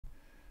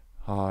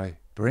Hi,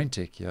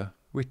 BrenTech here,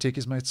 where tech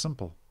is made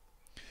simple.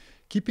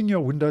 Keeping your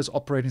Windows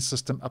operating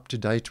system up to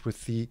date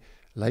with the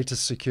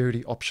latest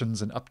security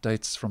options and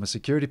updates from a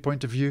security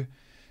point of view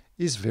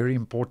is very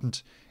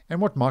important.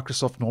 And what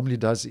Microsoft normally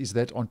does is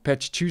that on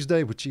Patch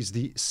Tuesday, which is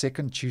the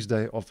second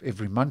Tuesday of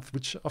every month,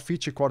 which I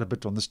feature quite a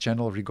bit on this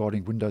channel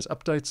regarding Windows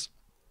updates,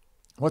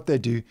 what they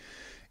do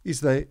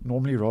is they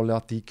normally roll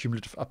out the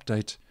cumulative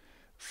update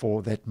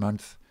for that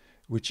month,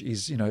 which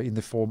is, in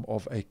the form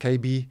of a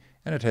KB,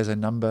 and it has a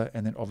number,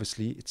 and then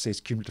obviously it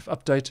says cumulative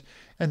update.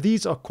 And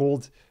these are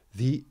called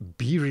the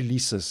B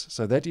releases.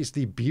 So that is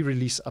the B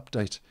release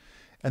update.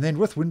 And then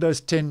with Windows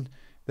 10,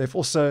 they've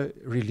also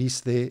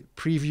released their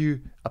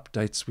preview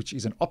updates, which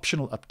is an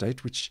optional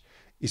update, which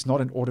is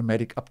not an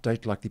automatic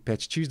update like the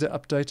Patch Tuesday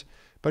update.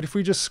 But if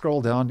we just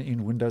scroll down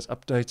in Windows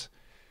Update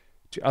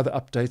to other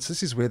updates,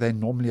 this is where they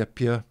normally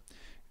appear.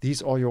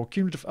 These are your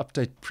cumulative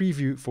update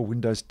preview for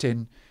Windows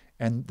 10,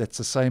 and that's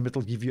the same.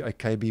 It'll give you a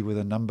KB with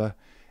a number.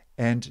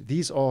 And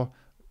these are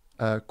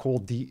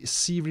called the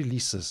C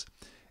releases.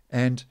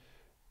 And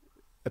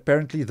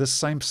apparently this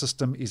same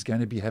system is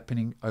going to be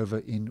happening over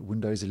in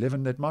Windows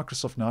 11, that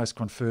Microsoft now has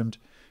confirmed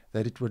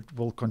that it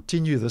will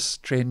continue this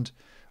trend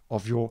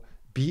of your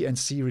B and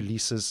C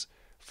releases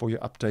for your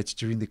updates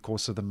during the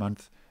course of the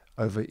month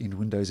over in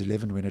Windows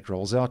 11 when it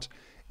rolls out.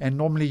 And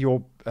normally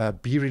your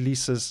B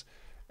releases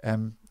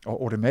are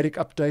automatic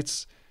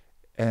updates,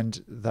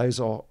 and those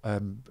are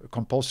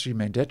compulsory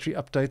mandatory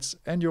updates,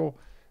 and your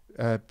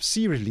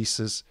C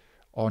releases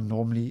are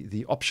normally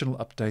the optional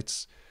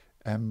updates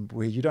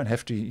where you don't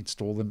have to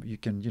install them. You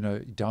can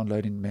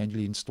download and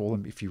manually install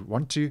them if you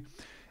want to.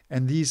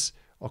 And these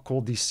are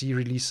called the C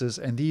releases,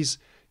 and these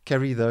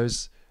carry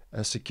those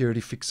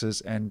security fixes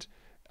and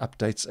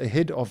updates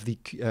ahead of the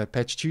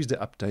Patch Tuesday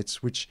updates,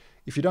 which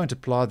if you don't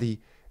apply the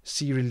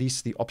C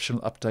release, the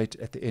optional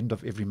update at the end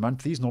of every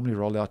month, these normally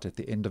roll out at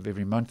the end of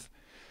every month,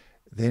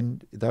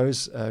 then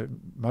those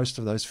most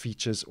of those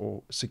features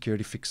or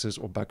security fixes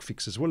or bug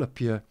fixes will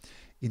appear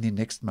in the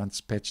next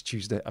month's Patch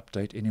Tuesday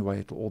update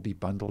anyway. It will all be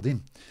bundled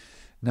in.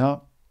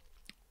 Now,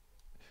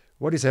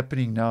 what is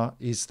happening now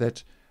is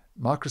that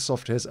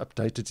Microsoft has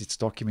updated its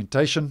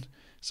documentation.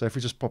 So if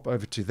we just pop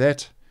over to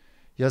that,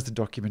 here's the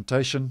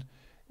documentation.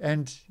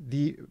 And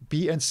the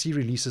B and C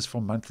releases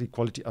for monthly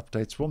quality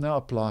updates will now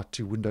apply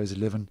to Windows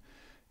 11,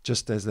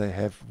 just as they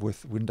have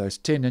with Windows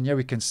 10. And here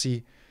we can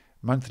see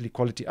monthly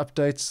quality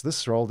updates.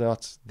 This rolled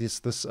out, this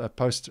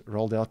post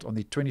rolled out on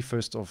the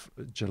 21st of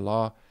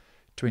July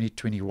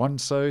 2021.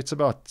 So it's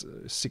about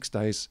 6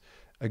 days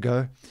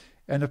ago,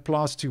 and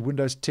applies to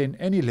Windows 10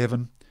 and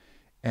 11.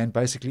 And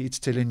basically it's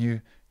telling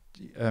you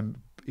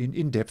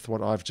in depth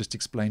what I've just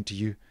explained to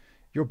you.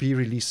 Your B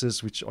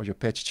releases, which are your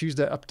Patch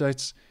Tuesday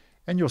updates,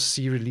 and your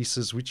C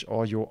releases, which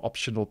are your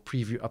optional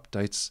preview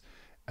updates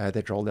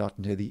that rolled out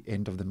near the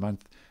end of the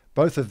month.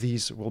 Both of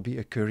these will be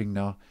occurring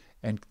now,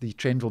 and the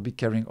trend will be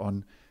carrying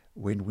on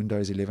when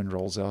Windows 11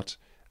 rolls out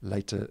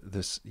later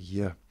this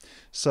year.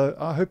 So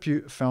I hope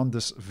you found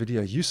this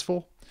video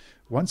useful.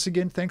 Once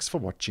again, thanks for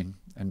watching,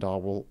 and I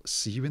will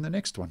see you in the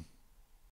next one.